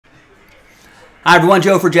Hi everyone,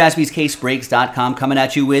 Joe for jaspyscasebreaks.com coming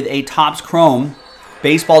at you with a Topps Chrome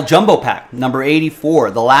Baseball Jumbo Pack, number 84.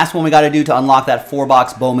 The last one we got to do to unlock that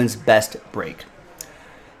 4-box Bowman's Best Break.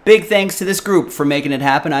 Big thanks to this group for making it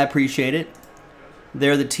happen. I appreciate it.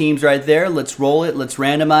 They're the teams right there. Let's roll it. Let's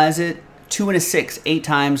randomize it. 2 and a 6, 8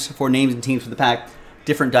 times for names and teams for the pack.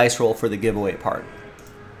 Different dice roll for the giveaway part.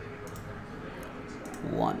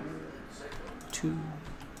 1, 2,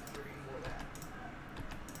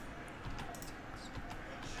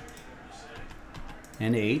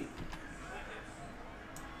 and 8.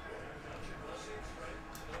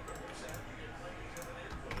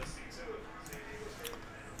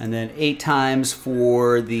 And then 8 times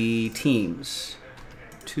for the teams.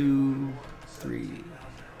 2, 3,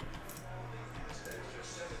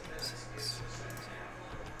 6.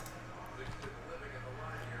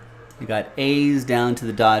 You got A's down to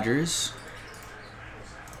the Dodgers.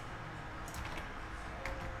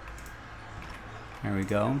 There we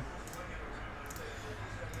go.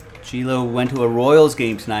 Gilo went to a Royals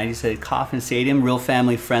game tonight. He said Coffin Stadium, real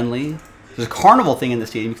family friendly. There's a carnival thing in the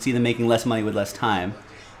stadium. You can see them making less money with less time.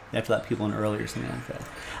 They have to let people in early or something like that.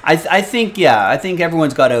 I think, yeah, I think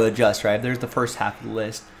everyone's got to adjust, right? There's the first half of the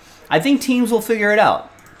list. I think teams will figure it out.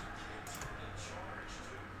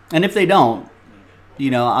 And if they don't, you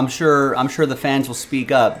know, I'm sure the fans will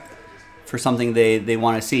speak up for something they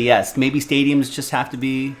want to see. Yes, maybe stadiums just have to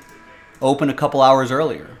be open a couple hours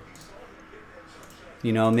earlier.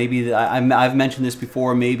 You know, maybe I've mentioned this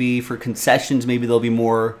before. Maybe for concessions, maybe there'll be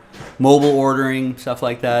more mobile ordering, stuff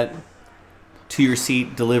like that. To your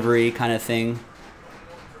seat delivery kind of thing.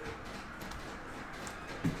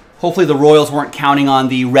 Hopefully the Royals weren't counting on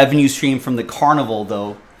the revenue stream from the carnival,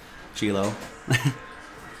 though, Gilo.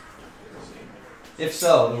 If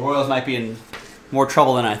so, the Royals might be in more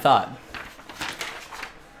trouble than I thought.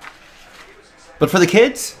 But for the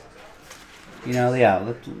kids, you know,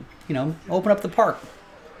 yeah, you know, open up the park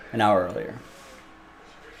an hour earlier.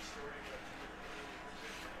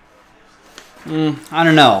 I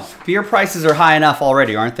don't know. Beer prices are high enough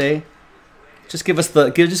already, aren't they? Just give us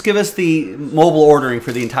the mobile ordering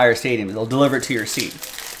for the entire stadium. They'll deliver it to your seat.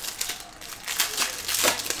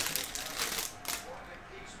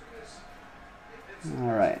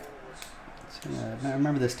 All right. So, I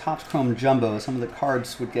remember this Topps Chrome Jumbo. Some of the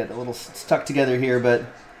cards would get a little stuck together here, but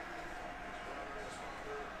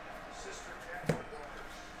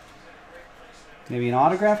maybe an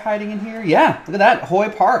autograph hiding in here. Yeah, look at that, Hoy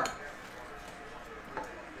Park.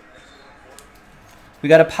 We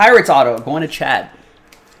got a Pirates auto going to Chad.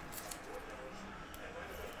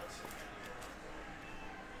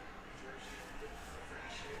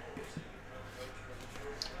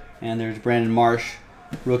 And there's Brandon Marsh,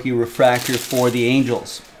 rookie refractor for the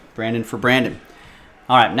Angels. Brandon for Brandon.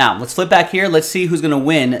 All right, now let's flip back here. Let's see who's going to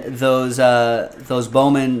win those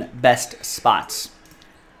Bowman Best Spots.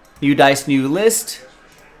 New dice, new list.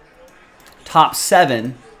 Top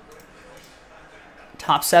 7.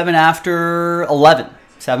 Top 7 after 11.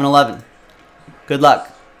 7-11. Good luck.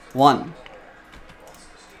 1,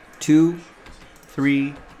 2,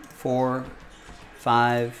 3, 4,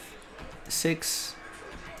 5, 6,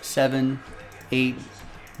 7, 8,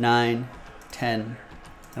 9, 10,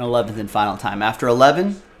 and 11th and final time. After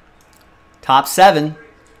 11, top 7.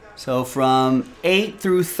 So from 8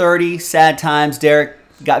 through 30, sad times. Derek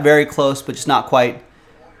got very close, but just not quite.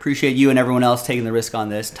 Appreciate you and everyone else taking the risk on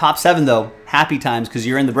this. Top 7, though, happy times because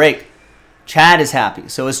you're in the break. Chad is happy.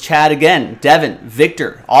 So is Chad again. Devin,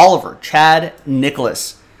 Victor, Oliver, Chad,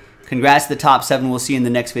 Nicholas. Congrats to the top 7. We'll see you in the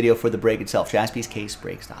next video for the break itself.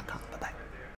 jaspyscasebreaks.com.